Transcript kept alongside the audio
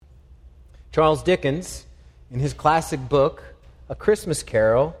Charles Dickens, in his classic book, A Christmas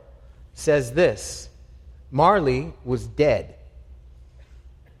Carol, says this: Marley was dead.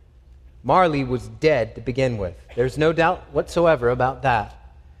 Marley was dead to begin with. There's no doubt whatsoever about that.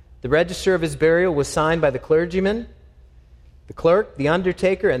 The register of his burial was signed by the clergyman, the clerk, the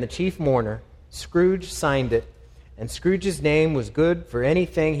undertaker, and the chief mourner. Scrooge signed it, and Scrooge's name was good for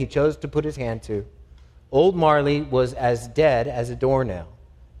anything he chose to put his hand to. Old Marley was as dead as a doornail.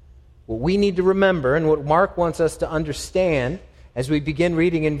 What we need to remember, and what Mark wants us to understand as we begin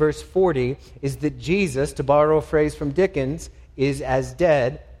reading in verse 40, is that Jesus, to borrow a phrase from Dickens, is as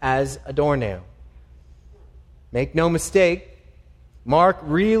dead as a doornail. Make no mistake, Mark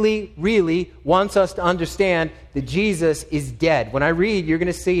really, really wants us to understand that Jesus is dead. When I read, you're going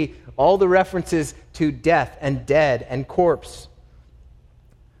to see all the references to death and dead and corpse.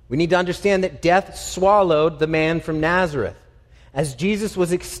 We need to understand that death swallowed the man from Nazareth. As Jesus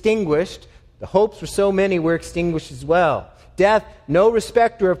was extinguished, the hopes for so many were extinguished as well. Death, no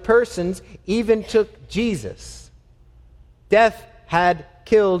respecter of persons, even took Jesus. Death had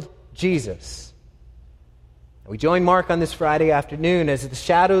killed Jesus. We join Mark on this Friday afternoon as the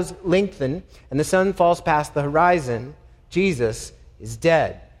shadows lengthen and the sun falls past the horizon. Jesus is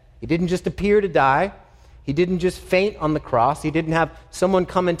dead. He didn't just appear to die. He didn't just faint on the cross. He didn't have someone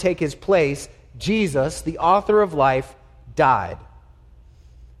come and take his place. Jesus, the author of life, died.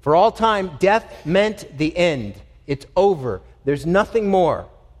 For all time, death meant the end. It's over. There's nothing more.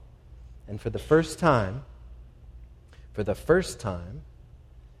 And for the first time,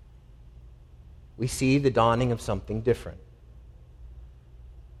 we see the dawning of something different.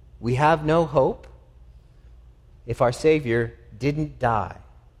 We have no hope if our Savior didn't die,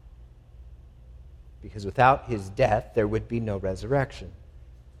 because without his death, there would be no resurrection.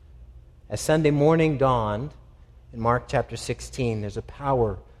 As Sunday morning dawned, in Mark chapter 16, there's a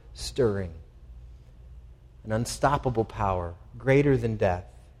power stirring, an unstoppable power, greater than death,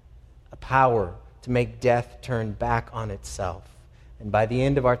 a power to make death turn back on itself. And by the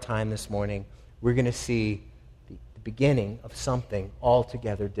end of our time this morning, we're going to see the beginning of something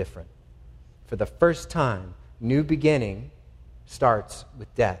altogether different. For the first time, new beginning starts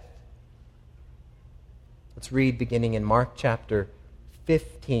with death. Let's read beginning in Mark chapter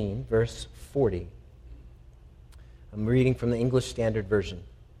 15, verse 40. I'm reading from the English Standard Version.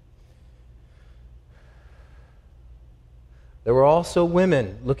 There were also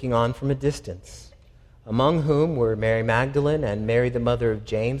women looking on from a distance, among whom were Mary Magdalene and Mary the mother of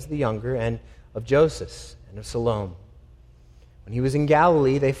James the younger and of Joseph and of Salome. When he was in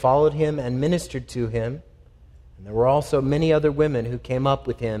Galilee, they followed him and ministered to him. And there were also many other women who came up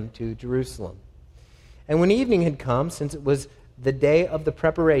with him to Jerusalem. And when evening had come, since it was the day of the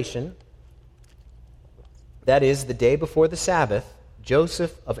preparation, that is, the day before the Sabbath,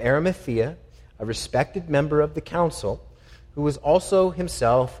 Joseph of Arimathea, a respected member of the council, who was also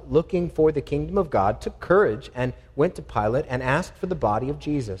himself looking for the kingdom of God, took courage and went to Pilate and asked for the body of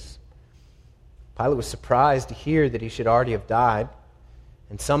Jesus. Pilate was surprised to hear that he should already have died,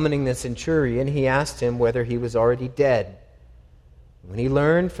 and summoning the centurion, he asked him whether he was already dead. When he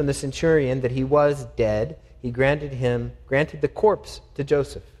learned from the centurion that he was dead, he granted the corpse to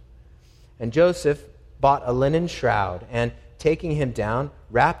Joseph. And Joseph bought a linen shroud, and taking him down,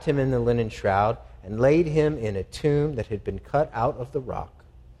 wrapped him in the linen shroud, and laid him in a tomb that had been cut out of the rock.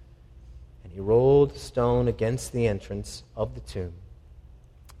 And he rolled the stone against the entrance of the tomb.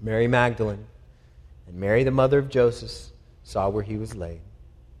 Mary Magdalene and Mary, the mother of Joseph, saw where he was laid.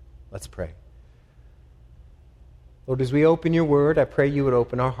 Let's pray. Lord, as we open your word, I pray you would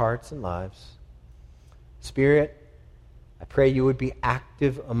open our hearts and lives. Spirit, I pray you would be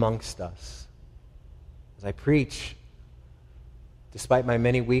active amongst us. As I preach, despite my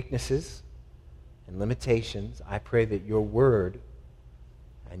many weaknesses and limitations, I pray that your word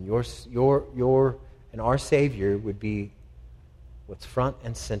and and our Savior would be what's front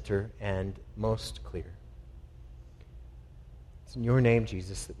and center and most clear. It's in your name,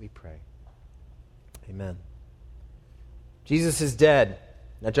 Jesus, that we pray. Amen. Jesus is dead.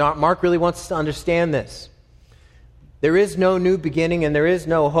 Now, Mark really wants us to understand this. There is no new beginning and there is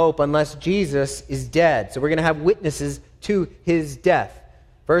no hope unless Jesus is dead. So we're going to have witnesses to his death.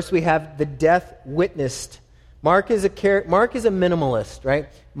 First, we have the death witnessed. Mark is a minimalist, right?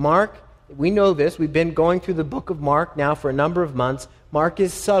 Mark, we know this. We've been going through the book of Mark now for a number of months. Mark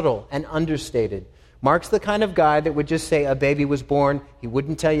is subtle and understated. Mark's the kind of guy that would just say a baby was born. He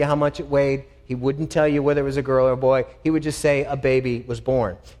wouldn't tell you how much it weighed. He wouldn't tell you whether it was a girl or a boy. He would just say a baby was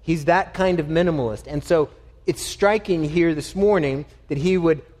born. He's that kind of minimalist. And so it's striking here this morning that he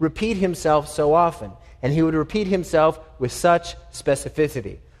would repeat himself so often. And he would repeat himself with such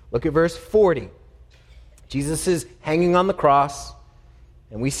specificity. Look at verse 40. Jesus is hanging on the cross,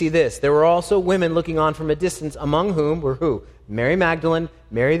 and we see this. There were also women looking on from a distance, among whom were who? Mary Magdalene,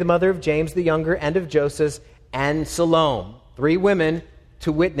 Mary the mother of James the younger and of Joseph, and Salome. 3 women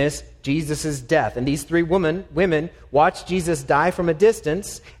to witness Jesus' death. And these 3 women watched Jesus die from a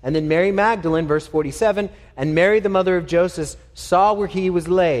distance. And then Mary Magdalene, verse 47, and Mary the mother of Joseph saw where he was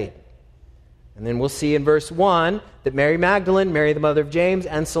laid. And then we'll see in verse 1 that Mary Magdalene, Mary the mother of James,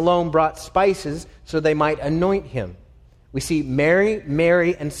 and Salome brought spices so they might anoint him. We see Mary,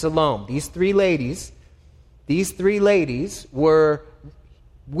 Mary, and Salome. These three ladies were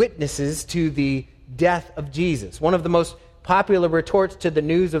witnesses to the death of Jesus. One of the most popular retorts to the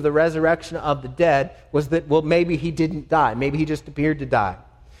news of the resurrection of the dead was that, well, maybe he didn't die. Maybe he just appeared to die.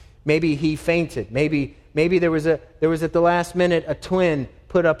 Maybe he fainted. Maybe there was at the last minute a twin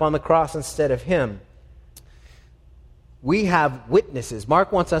put up on the cross instead of him. We have witnesses.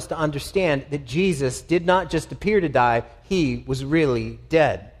 Mark wants us to understand that Jesus did not just appear to die, he was really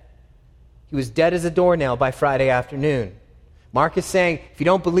dead. He was dead as a doornail by Friday afternoon. Mark is saying, if you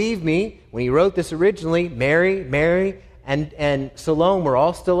don't believe me, when he wrote this originally, Mary, and Salome were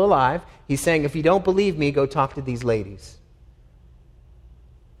all still alive. He's saying, if you don't believe me, go talk to these ladies.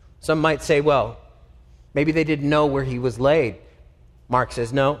 Some might say, well, maybe they didn't know where he was laid. Mark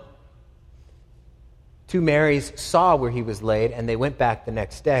says, no. 2 Marys saw where he was laid, and they went back the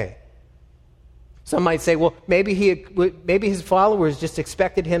next day. Some might say, well, maybe his followers just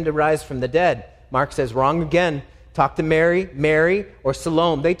expected him to rise from the dead. Mark says, wrong again. Talk to Mary, or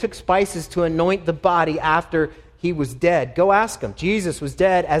Salome. They took spices to anoint the body after he was dead. Go ask them. Jesus was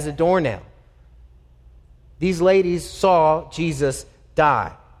dead as a doornail. These ladies saw Jesus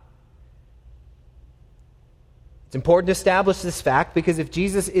die. It's important to establish this fact because if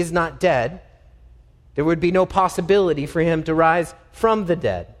Jesus is not dead, there would be no possibility for him to rise from the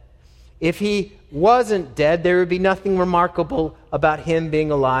dead. If he wasn't dead, there would be nothing remarkable about him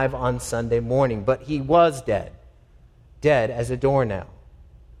being alive on Sunday morning. But he was dead as a doornail.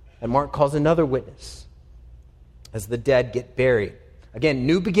 And Mark calls another witness as the dead get buried. Again,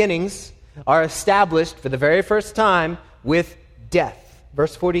 new beginnings are established for the very first time with death.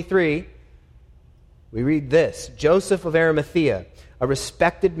 Verse 43, we read this: Joseph of Arimathea, a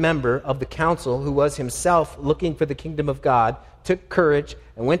respected member of the council who was himself looking for the kingdom of God, took courage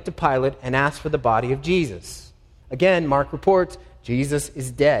and went to Pilate and asked for the body of Jesus. Again, Mark reports Jesus is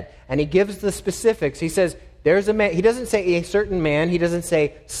dead. And he gives the specifics. He says, there's a man. He doesn't say a certain man. He doesn't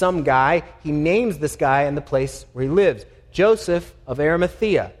say some guy. He names this guy and the place where he lives. Joseph of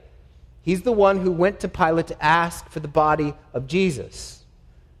Arimathea. He's the one who went to Pilate to ask for the body of Jesus.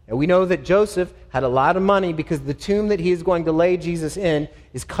 And we know that Joseph had a lot of money because the tomb that he is going to lay Jesus in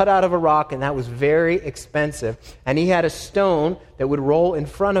is cut out of a rock, and that was very expensive. And he had a stone that would roll in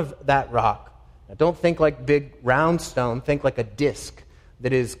front of that rock. Now, don't think like big round stone. Think like a disc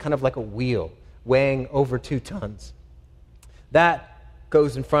that is kind of like a wheel, weighing over 2 tons. That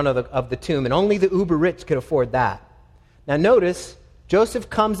goes in front of the tomb, and only the uber rich could afford that. Now notice, Joseph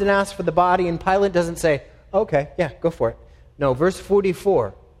comes and asks for the body, and Pilate doesn't say, okay, yeah, go for it. No, verse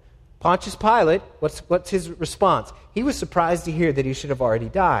 44. Pontius Pilate, what's his response? He was surprised to hear that he should have already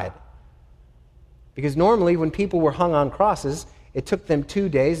died. Because normally when people were hung on crosses, it took them 2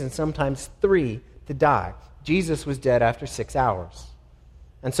 days and sometimes 3 to die. Jesus was dead after 6 hours.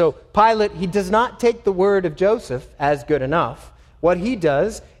 And so Pilate, he does not take the word of Joseph as good enough. What he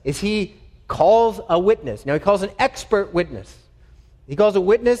does is he calls a witness. Now he calls an expert witness. He calls a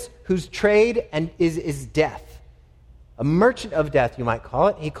witness whose trade is death. A merchant of death, you might call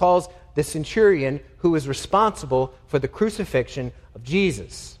it. He calls the centurion who was responsible for the crucifixion of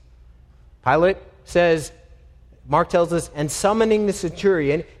Jesus. Pilate says, Mark tells us, and summoning the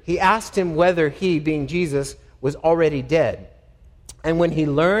centurion, he asked him whether he, being Jesus, was already dead. And when he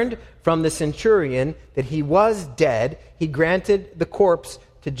learned from the centurion that he was dead, he granted the corpse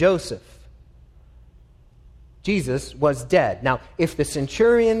to Joseph. Jesus was dead. Now, if the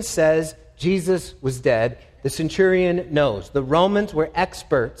centurion says Jesus was dead, the centurion knows. The Romans were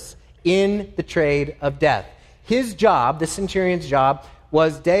experts in the trade of death. His job, the centurion's job,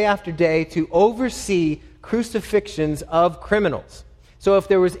 was day after day to oversee crucifixions of criminals. So if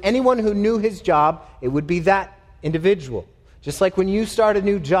there was anyone who knew his job, it would be that individual. Just like when you start a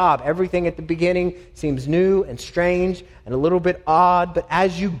new job, everything at the beginning seems new and strange and a little bit odd, but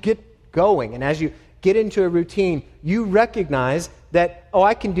as you get going and as you get into a routine, you recognize that,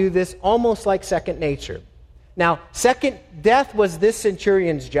 I can do this almost like second nature. Now, death was this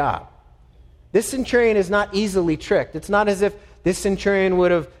centurion's job. This centurion is not easily tricked. It's not as if this centurion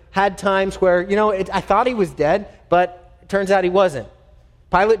would have had times where, I thought he was dead, but it turns out he wasn't.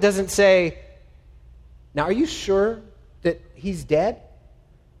 Pilate doesn't say, now are you sure that he's dead?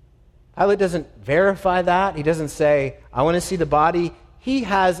 Pilate doesn't verify that. He doesn't say, I want to see the body. He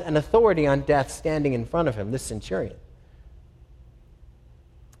has an authority on death standing in front of him, this centurion.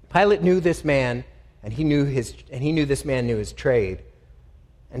 Pilate knew this man, and he knew this man knew his trade.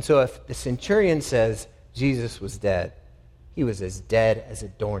 And so if the centurion says Jesus was dead, he was as dead as a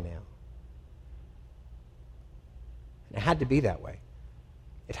doornail. And it had to be that way.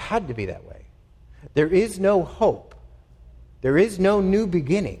 It had to be that way. There is no hope. There is no new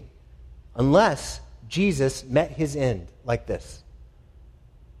beginning unless Jesus met his end like this.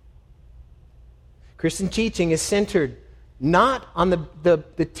 Christian teaching is centered not on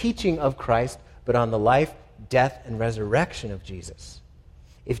the teaching of Christ, but on the life, death, and resurrection of Jesus.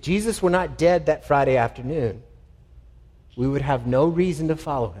 If Jesus were not dead that Friday afternoon, we would have no reason to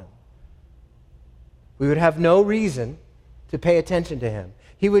follow him. We would have no reason to pay attention to him.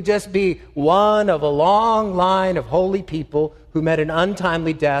 He would just be one of a long line of holy people who met an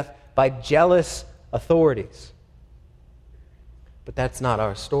untimely death by jealous authorities. But that's not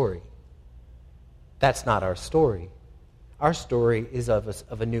our story. That's not our story. Our story is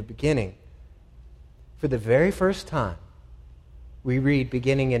of a new beginning. For the very first time, we read,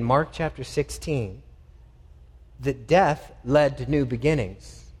 beginning in Mark chapter 16, that death led to new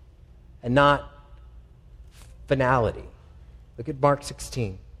beginnings and not finality. Look at Mark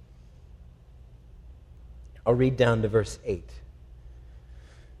 16. I'll read down to verse 8.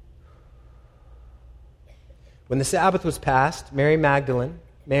 When the Sabbath was past, Mary Magdalene,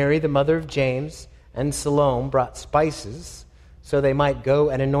 Mary the mother of James, and Salome brought spices so they might go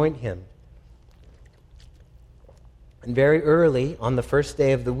and anoint him. And very early on the first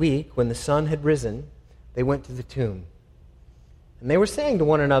day of the week, when the sun had risen, they went to the tomb. And they were saying to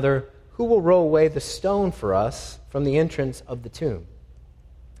one another, who will roll away the stone for us from the entrance of the tomb?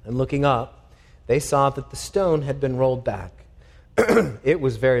 And looking up, they saw that the stone had been rolled back. It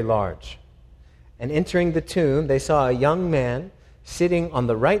was very large. And entering the tomb, they saw a young man sitting on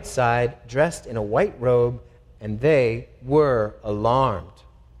the right side, dressed in a white robe, and they were alarmed.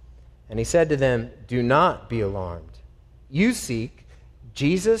 And he said to them, do not be alarmed. You seek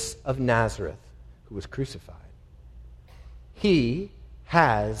Jesus of Nazareth, who was crucified. He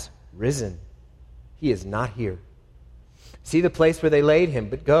has risen. He is not here. See the place where they laid him,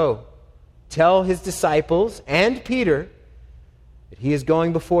 but go, tell his disciples and Peter that he is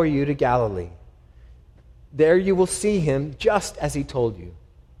going before you to Galilee. There you will see him just as he told you.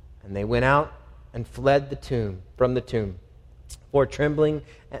 And they went out and fled from the tomb, for trembling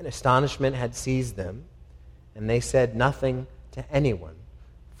and astonishment had seized them, and they said nothing to anyone,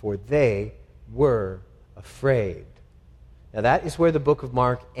 for they were afraid. Now that is where the book of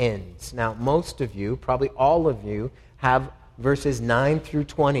Mark ends. Now most of you, probably all of you, have verses 9 through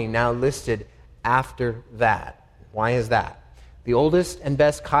 20 now listed after that. Why is that? The oldest and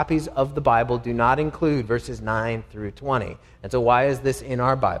best copies of the Bible do not include verses 9 through 20. And so why is this in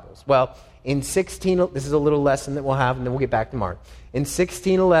our Bibles? Well, this is a little lesson that we'll have, and then we'll get back to Mark. In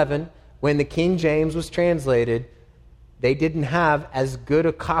 1611, when the King James was translated, they didn't have as good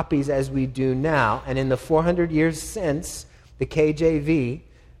a copies as we do now. And in the 400 years since the KJV,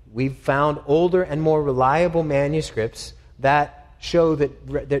 we've found older and more reliable manuscripts that show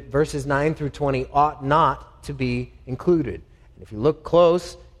that verses 9 through 20 ought not to be included. If you look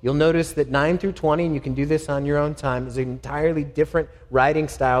close, you'll notice that 9 through 20, and you can do this on your own time, is an entirely different writing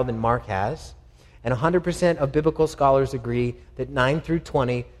style than Mark has. And 100% of biblical scholars agree that 9 through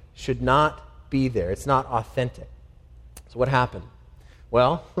 20 should not be there. It's not authentic. So what happened?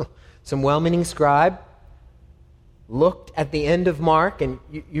 Well, some well-meaning scribe looked at the end of Mark, and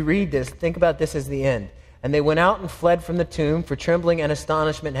you read this, think about this as the end. And they went out and fled from the tomb, for trembling and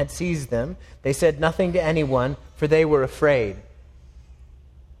astonishment had seized them. They said nothing to anyone, for they were afraid.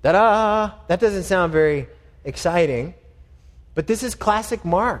 Ta-da! That doesn't sound very exciting, but this is classic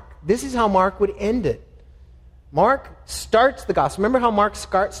Mark. This is how Mark would end it. Mark starts the gospel. Remember how Mark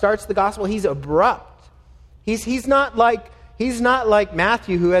starts the gospel? He's abrupt. He's not like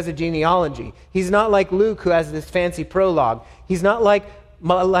Matthew, who has a genealogy. He's not like Luke, who has this fancy prologue. He's not like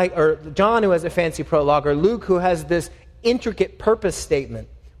John, who has a fancy prologue, or Luke, who has this intricate purpose statement.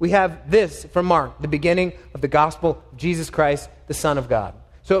 We have this from Mark, the beginning of the gospel of Jesus Christ, the Son of God.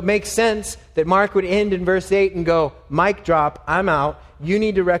 So it makes sense that Mark would end in verse 8 and go, mic drop, I'm out. You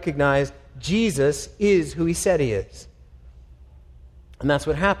need to recognize Jesus is who he said he is. And that's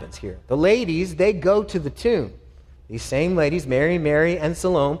what happens here. The ladies, they go to the tomb. These same ladies, Mary, and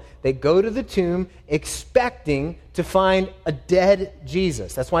Salome, they go to the tomb expecting to find a dead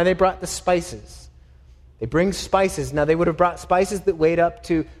Jesus. That's why they brought the spices. They bring spices. Now, they would have brought spices that weighed up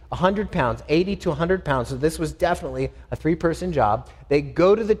to 100 pounds, 80 to 100 pounds. So this was definitely a 3-person job. They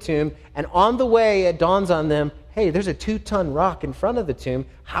go to the tomb, and on the way, it dawns on them, hey, there's a 2-ton rock in front of the tomb.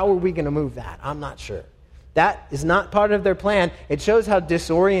 How are we going to move that? I'm not sure. That is not part of their plan. It shows how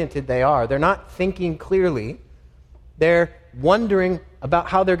disoriented they are. They're not thinking clearly. They're wondering about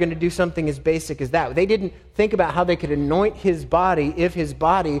how they're going to do something as basic as that. They didn't think about how they could anoint his body if his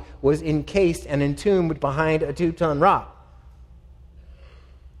body was encased and entombed behind a 2-ton rock.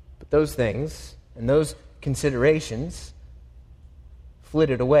 But those things and those considerations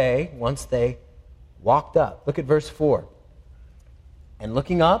flitted away once they walked up. Look at verse 4. And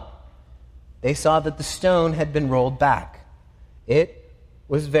looking up, they saw that the stone had been rolled back. It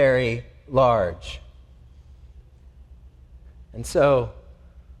was very large. And so,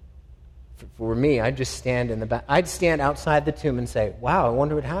 for me, I'd just stand in the back. I'd stand outside the tomb and say, wow, I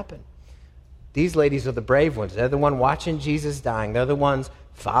wonder what happened. These ladies are the brave ones. They're the one watching Jesus dying. They're the ones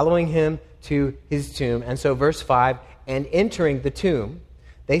following him to his tomb. And so verse 5, and entering the tomb,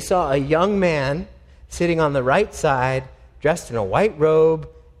 they saw a young man sitting on the right side, dressed in a white robe,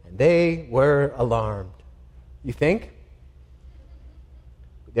 and they were alarmed. You think?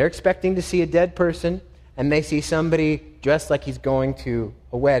 They're expecting to see a dead person, and they see somebody dressed like he's going to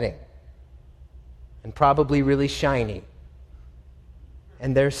a wedding, and probably really shiny.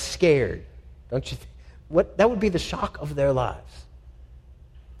 And they're scared. Don't you think? That would be the shock of their lives.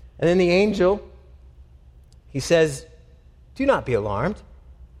 And then the angel, he says, do not be alarmed.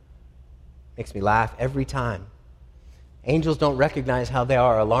 Makes me laugh every time. Angels don't recognize how they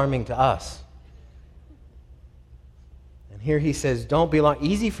are alarming to us. And here he says, don't be alarmed.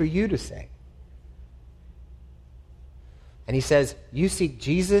 Easy for you to say. And he says, you seek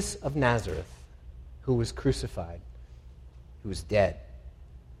Jesus of Nazareth, who was crucified, who was dead.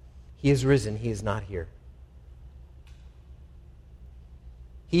 He is risen. He is not here.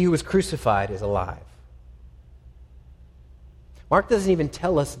 He who was crucified is alive. Mark doesn't even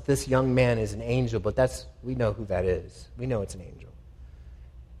tell us that this young man is an angel, but we know who that is. We know it's an angel.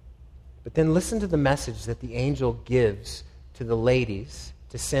 But then listen to the message that the angel gives to the ladies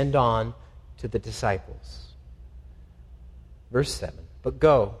to send on to the disciples. Verse 7, but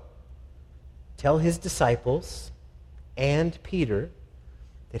go, tell his disciples and Peter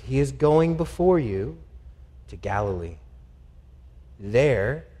that he is going before you to Galilee.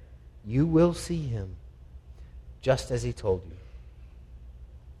 There you will see him, just as he told you.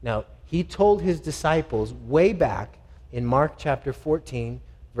 Now, he told his disciples way back in Mark chapter 14,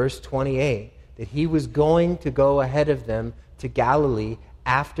 verse 28, that he was going to go ahead of them to Galilee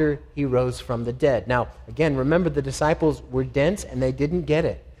after he rose from the dead. Now, again, remember the disciples were dense and they didn't get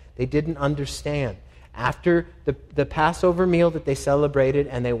it. They didn't understand. After the Passover meal that they celebrated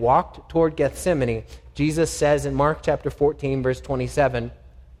and they walked toward Gethsemane, Jesus says in Mark chapter 14, verse 27,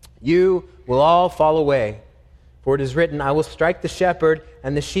 you will all fall away, for it is written, I will strike the shepherd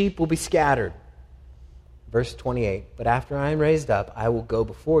and the sheep will be scattered. Verse 28, but after I am raised up, I will go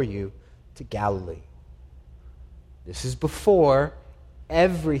before you to Galilee. This is before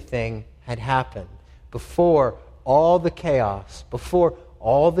everything had happened, before all the chaos, before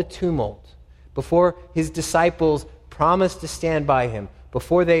all the tumult, before his disciples promised to stand by him,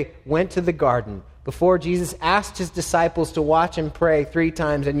 before they went to the garden, before Jesus asked his disciples to watch and pray 3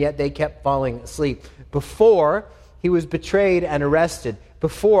 times and yet they kept falling asleep, before he was betrayed and arrested,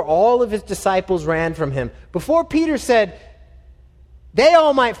 before all of his disciples ran from him, before Peter said, they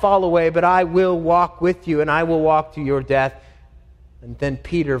all might fall away, but I will walk with you and I will walk to your death. And then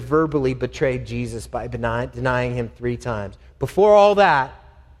Peter verbally betrayed Jesus by denying him 3 times. Before all that,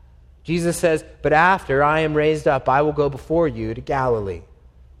 Jesus says, but after I am raised up, I will go before you to Galilee.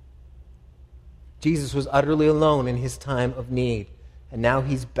 Jesus was utterly alone in his time of need, and now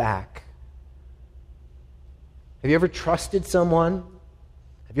he's back. Have you ever trusted someone?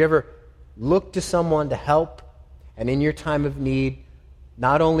 Have you ever looked to someone to help, and in your time of need,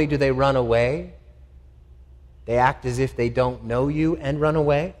 not only do they run away, they act as if they don't know you and run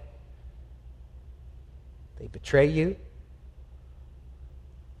away? They betray you?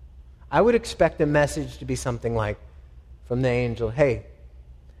 I would expect the message to be something like, from the angel, hey,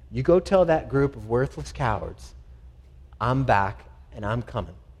 you go tell that group of worthless cowards, I'm back and I'm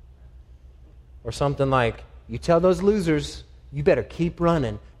coming. Or something like, you tell those losers, you better keep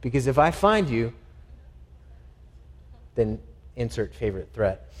running, because if I find you, then insert favorite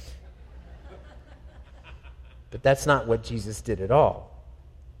threat. But that's not what Jesus did at all.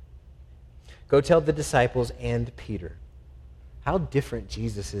 Go tell the disciples and Peter. How different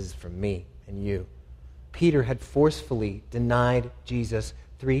Jesus is from me and you. Peter had forcefully denied Jesus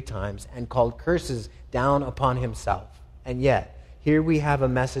 3 times and called curses down upon himself. And yet, here we have a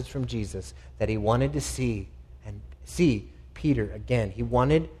message from Jesus that he wanted to see Peter again. He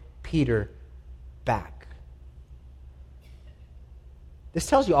wanted Peter back. This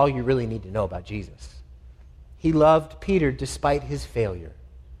tells you all you really need to know about Jesus. He loved Peter despite his failure.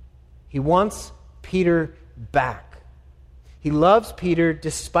 He wants Peter back. He loves Peter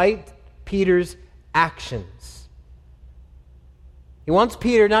despite Peter's actions. He wants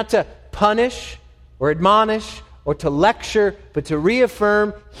Peter not to punish or admonish or to lecture, but to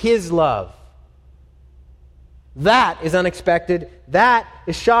reaffirm his love. That is unexpected. That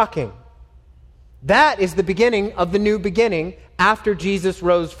is shocking. That is the beginning of the new beginning after Jesus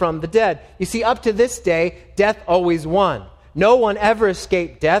rose from the dead. You see, up to this day, death always won. No one ever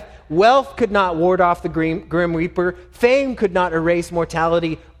escaped death. Wealth could not ward off the grim reaper. Fame could not erase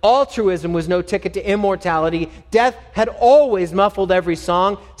mortality. Altruism was no ticket to immortality. Death had always muffled every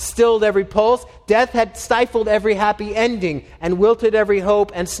song, stilled every pulse. Death had stifled every happy ending and wilted every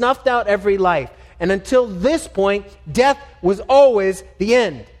hope and snuffed out every life. And until this point, death was always the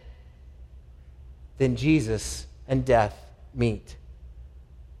end. Then Jesus and death meet.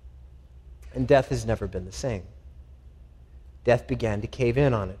 And death has never been the same. Death began to cave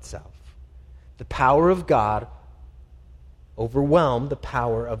in on itself. The power of God overwhelmed the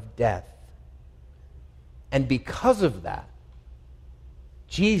power of death. And because of that,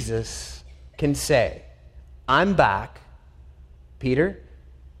 Jesus can say, I'm back, Peter,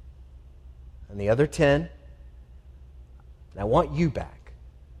 and the other 10, and I want you back.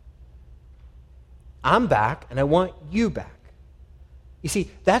 I'm back, and I want you back. You see,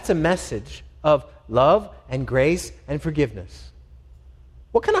 that's a message of love and grace and forgiveness.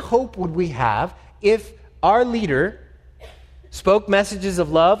 What kind of hope would we have if our leader spoke messages of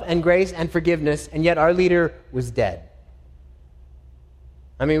love and grace and forgiveness, and yet our leader was dead?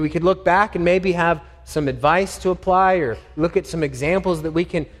 I mean, we could look back and maybe have some advice to apply or look at some examples that we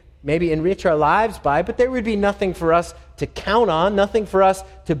can maybe enrich our lives by, but there would be nothing for us to count on, nothing for us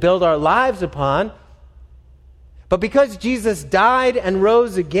to build our lives upon. But because Jesus died and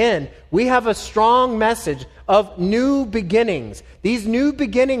rose again, we have a strong message of new beginnings. These new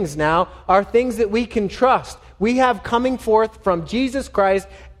beginnings now are things that we can trust. We have coming forth from Jesus Christ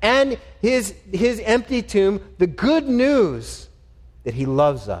and his empty tomb the good news that he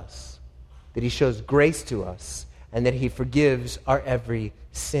loves us, that he shows grace to us, and that he forgives our every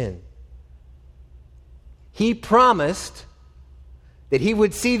sin. He promised that he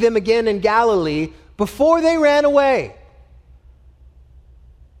would see them again in Galilee before they ran away.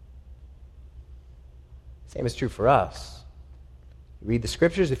 Same is true for us. You read the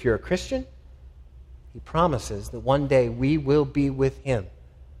scriptures, if you're a Christian, he promises that one day we will be with him.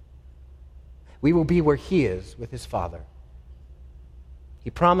 We will be where he is with his Father. He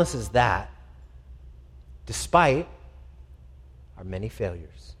promises that despite our many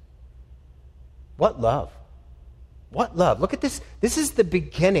failures. What love. What love. Look at this. This is the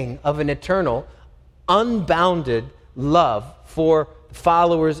beginning of an eternal, unbounded love for the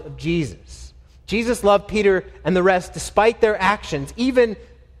followers of Jesus. Jesus loved Peter and the rest despite their actions, even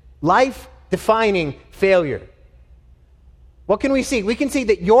life-defining failure. What can we see? We can see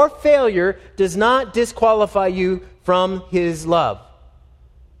that your failure does not disqualify you from his love.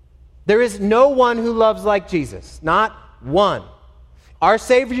 There is no one who loves like Jesus. Not one. Our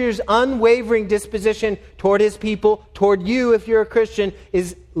Savior's unwavering disposition toward his people, toward you if you're a Christian,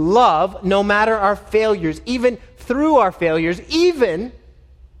 is love no matter our failures, even through our failures, even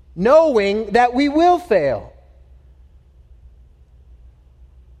knowing that we will fail.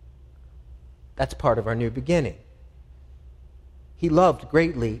 That's part of our new beginning. He loved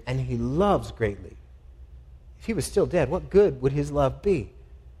greatly and he loves greatly. If he was still dead, what good would his love be?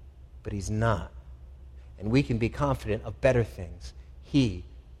 But he's not. And we can be confident of better things. He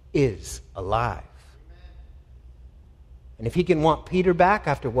is alive. And if he can want Peter back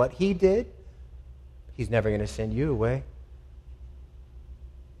after what he did, he's never going to send you away.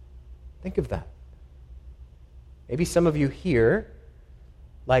 Think of that. Maybe some of you here,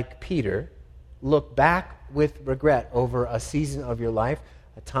 like Peter, look back with regret over a season of your life,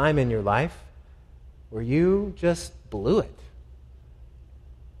 a time in your life where you just blew it.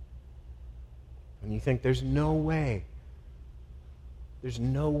 And you think there's no way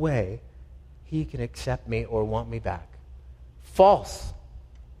he can accept me or want me back. False.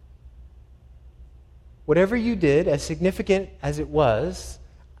 Whatever you did, as significant as it was,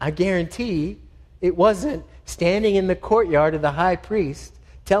 I guarantee it wasn't standing in the courtyard of the high priest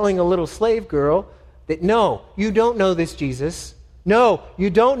telling a little slave girl that, no, you don't know this Jesus. No, you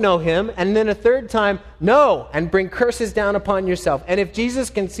don't know him. And then a third time, no, and bring curses down upon yourself. And if Jesus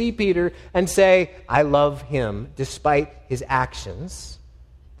can see Peter and say, I love him despite his actions,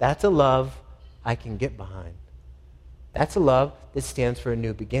 that's a love I can get behind. That's a love that stands for a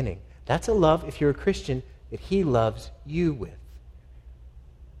new beginning. That's a love, if you're a Christian, that he loves you with.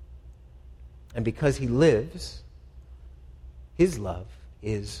 And because he lives, his love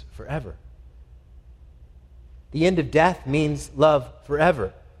is forever. The end of death means love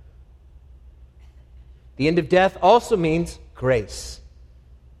forever. The end of death also means grace.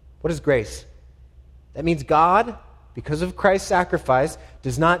 What is grace? That means God, because of Christ's sacrifice,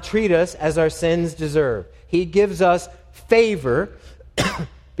 does not treat us as our sins deserve. He gives us favor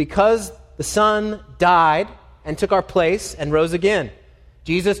because the Son died and took our place and rose again.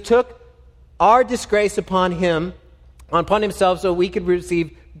 Jesus took our disgrace upon himself so we could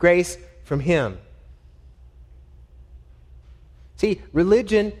receive grace from him. See,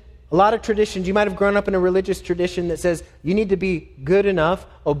 religion, a lot of traditions, you might have grown up in a religious tradition that says you need to be good enough,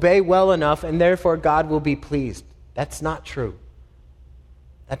 obey well enough, and therefore God will be pleased. That's not true.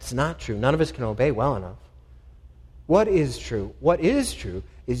 That's not true. None of us can obey well enough. What is true? What is true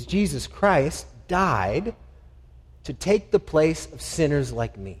is Jesus Christ died to take the place of sinners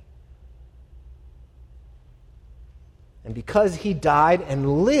like me. And because he died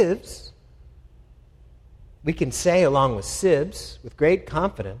and lives, we can say, along with Sibbs, with great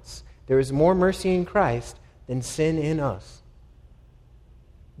confidence, there is more mercy in Christ than sin in us.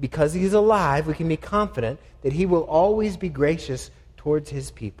 Because he's alive, we can be confident that he will always be gracious towards his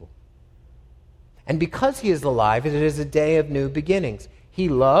people. And because he is alive, it is a day of new beginnings. He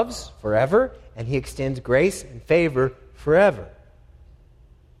loves forever, and he extends grace and favor forever.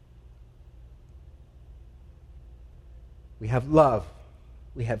 We have love.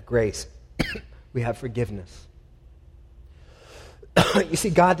 We have grace. We have forgiveness. You see,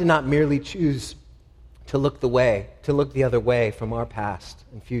 God did not merely choose to look the other way from our past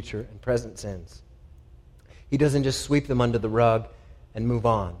and future and present sins. He doesn't just sweep them under the rug and move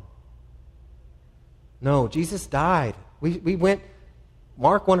on. No, Jesus died.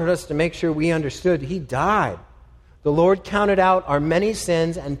 Mark wanted us to make sure we understood he died. The Lord counted out our many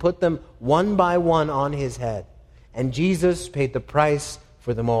sins and put them one by one on his head. And Jesus paid the price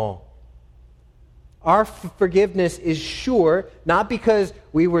for them all. Our forgiveness is sure, not because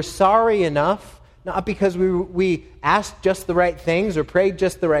we were sorry enough, not because we asked just the right things or prayed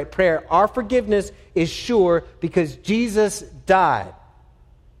just the right prayer. Our forgiveness is sure because Jesus died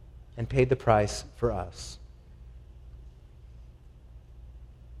and paid the price for us.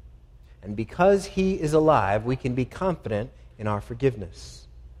 And because he is alive, we can be confident in our forgiveness.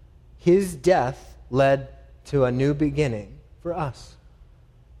 His death led to a new beginning for us.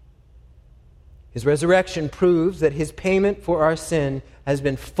 His resurrection proves that his payment for our sin has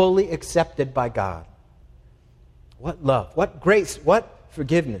been fully accepted by God. What love, what grace, what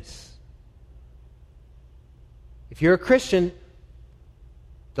forgiveness. If you're a Christian,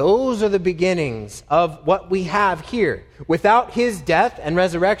 those are the beginnings of what we have here. Without his death and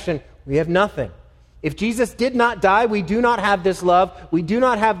resurrection, we have nothing. If Jesus did not die, we do not have this love, we do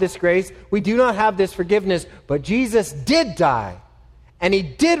not have this grace, we do not have this forgiveness. But Jesus did die, and he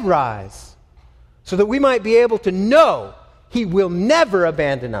did rise, so that we might be able to know he will never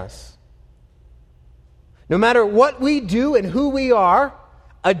abandon us. No matter what we do and who we are,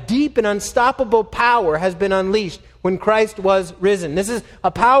 a deep and unstoppable power has been unleashed when Christ was risen. This is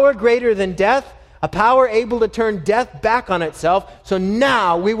a power greater than death, a power able to turn death back on itself. So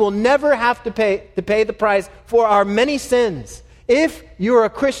now we will never have to pay the price for our many sins. If you're a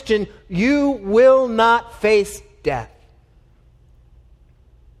Christian, you will not face death.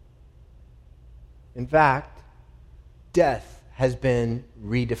 In fact, death has been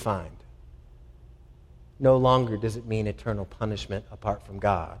redefined. No longer does it mean eternal punishment apart from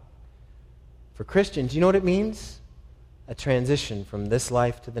God. For Christians, you know what it means? A transition from this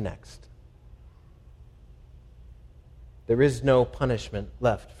life to the next. There is no punishment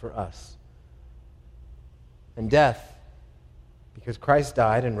left for us. And death, because Christ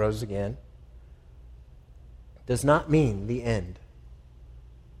died and rose again, does not mean the end.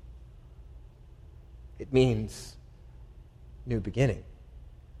 It means new beginning.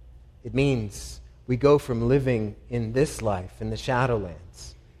 It means we go from living in this life, in the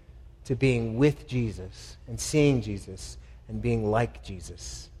Shadowlands, to being with Jesus and seeing Jesus and being like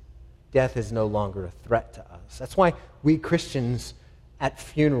Jesus. Death is no longer a threat to us. That's why we Christians at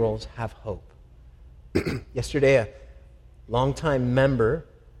funerals have hope. Yesterday, a longtime member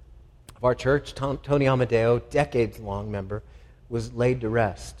of our church, Tony Amadeo, decades-long member, was laid to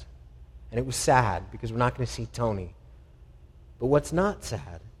rest. And it was sad because we're not going to see Tony. But what's not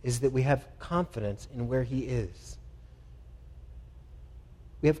sad is that we have confidence in where he is.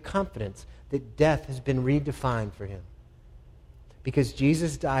 We have confidence that death has been redefined for him. Because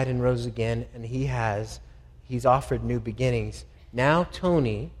Jesus died and rose again, and he's offered new beginnings. Now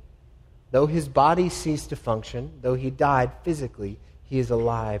Tony, though his body ceased to function, though he died physically, he is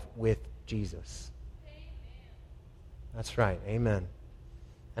alive with Jesus. Amen. That's right, amen.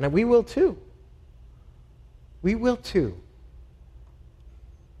 And we will too. We will too.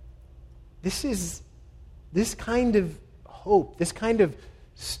 This kind of hope, this kind of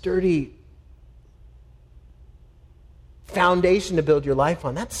sturdy foundation to build your life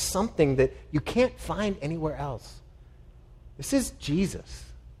on, that's something that you can't find anywhere else. This is Jesus.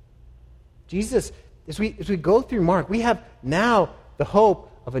 Jesus, as we go through Mark, we have now the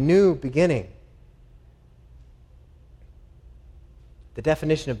hope of a new beginning. The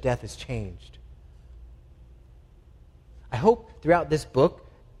definition of death has changed. I hope throughout this book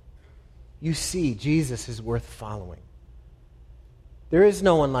you see Jesus is worth following. There is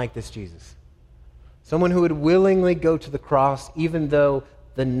no one like this Jesus. Someone who would willingly go to the cross, even though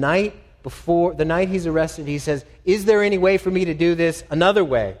the night he's arrested, he says, "Is there any way for me to do this another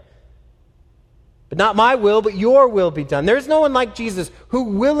way? But not my will, but your will be done." There's no one like Jesus who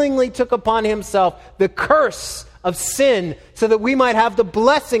willingly took upon himself the curse of sin so that we might have the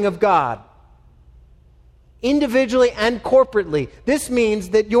blessing of God. Individually and corporately. This means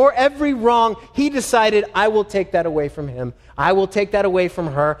that your every wrong, he decided, I will take that away from him. I will take that away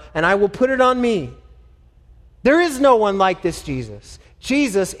from her, and I will put it on me. There is no one like this Jesus.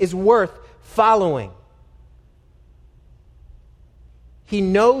 Jesus is worth following. He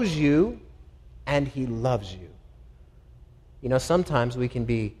knows you, and he loves you. You know, sometimes we can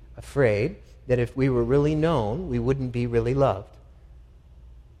be afraid that if we were really known, we wouldn't be really loved.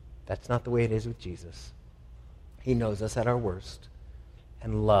 That's not the way it is with Jesus. He knows us at our worst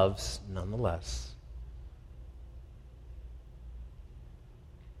and loves nonetheless.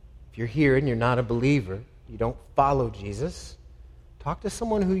 If you're here and you're not a believer, you don't follow Jesus, talk to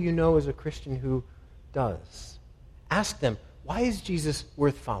someone who you know is a Christian who does. Ask them, why is Jesus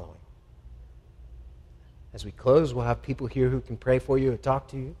worth following? As we close, we'll have people here who can pray for you and talk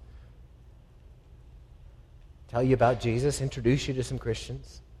to you, tell you about Jesus, introduce you to some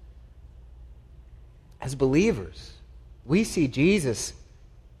Christians. As believers, we see Jesus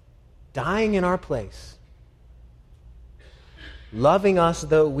dying in our place, loving us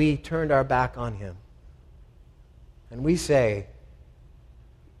though we turned our back on him. And we say,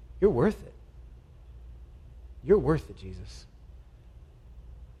 you're worth it. You're worth it, Jesus.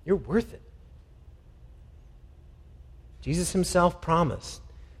 You're worth it. Jesus himself promised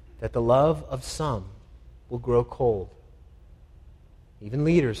that the love of some will grow cold. Even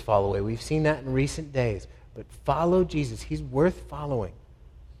leaders fall away. We've seen that in recent days. But follow Jesus. He's worth following.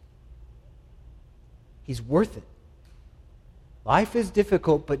 He's worth it. Life is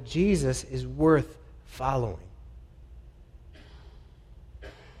difficult, but Jesus is worth following.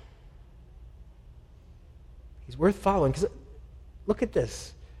 He's worth following. Because look at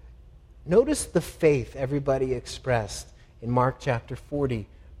this. Notice the faith everybody expressed in Mark chapter 40,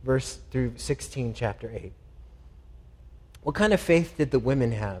 verse through 16, chapter 8. What kind of faith did the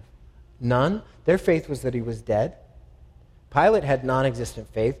women have? None. Their faith was that he was dead. Pilate had non-existent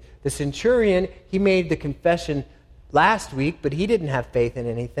faith. The centurion, he made the confession last week, but he didn't have faith in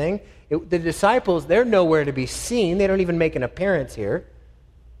anything. The disciples, they're nowhere to be seen. They don't even make an appearance here.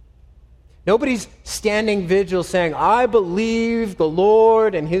 Nobody's standing vigil saying, I believe the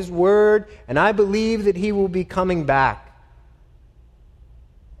Lord and his word, and I believe that he will be coming back.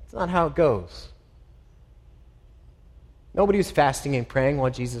 That's not how it goes. Nobody was fasting and praying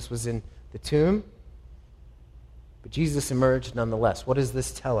while Jesus was in the tomb. But Jesus emerged nonetheless. What does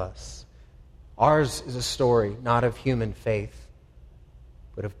this tell us? Ours is a story not of human faith,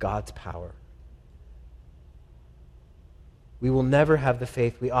 but of God's power. We will never have the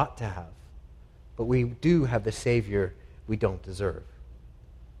faith we ought to have, but we do have the Savior we don't deserve.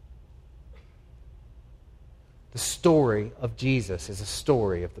 The story of Jesus is a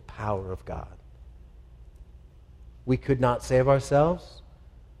story of the power of God. We could not save ourselves.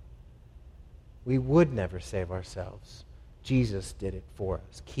 We would never save ourselves. Jesus did it for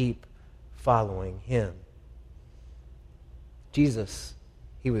us. Keep following him. Jesus,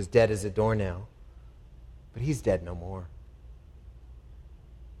 he was dead as a doornail, but he's dead no more.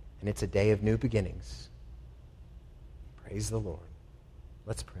 And it's a day of new beginnings. Praise the Lord.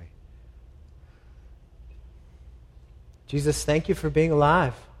 Let's pray. Jesus, thank you for being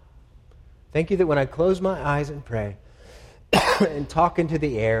alive. Thank you that when I close my eyes and pray and talk into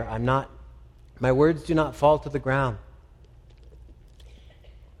the air, my words do not fall to the ground.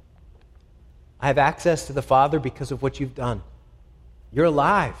 I have access to the Father because of what you've done. You're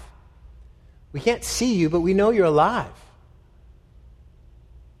alive. We can't see you, but we know you're alive.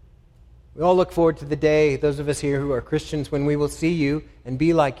 We all look forward to the day, those of us here who are Christians, when we will see you and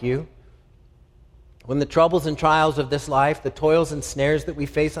be like you. When the troubles and trials of this life, the toils and snares that we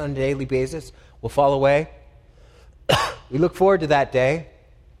face on a daily basis will fall away. We look forward to that day.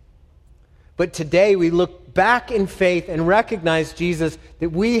 But today we look back in faith and recognize, Jesus, that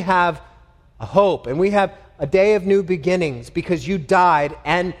we have a hope and we have a day of new beginnings because you died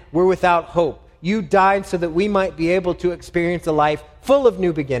and we're without hope. You died so that we might be able to experience a life full of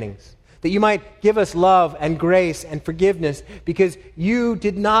new beginnings. That you might give us love and grace and forgiveness because you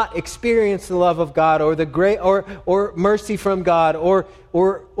did not experience the love of God or the great or mercy from God or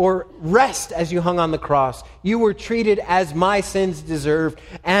rest as you hung on the cross. You were treated as my sins deserved,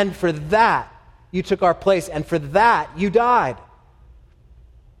 and for that you took our place, and for that you died.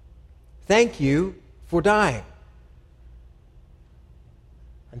 Thank you for dying.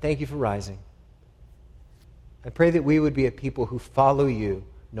 And thank you for rising. I pray that we would be a people who follow you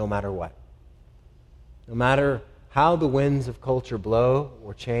no matter what. No matter how the winds of culture blow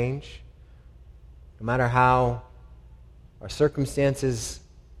or change, no matter how our circumstances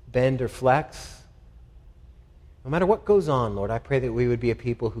bend or flex, no matter what goes on, Lord, I pray that we would be a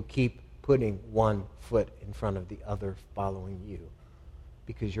people who keep putting one foot in front of the other, following you,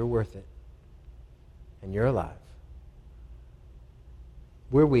 because you're worth it and you're alive.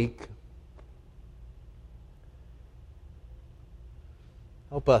 We're weak.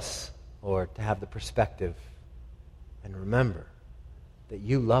 Help us, Lord, to have the perspective and remember that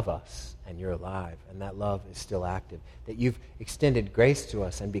you love us and you're alive, and that love is still active. That you've extended grace to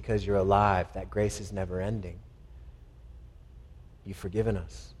us, and because you're alive, that grace is never ending. You've forgiven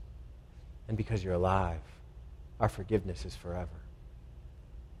us, and because you're alive, our forgiveness is forever.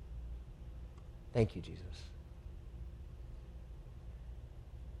 Thank you, Jesus.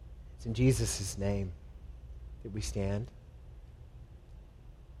 It's in Jesus' name that we stand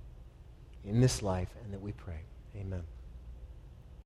in this life and that we pray. Amen.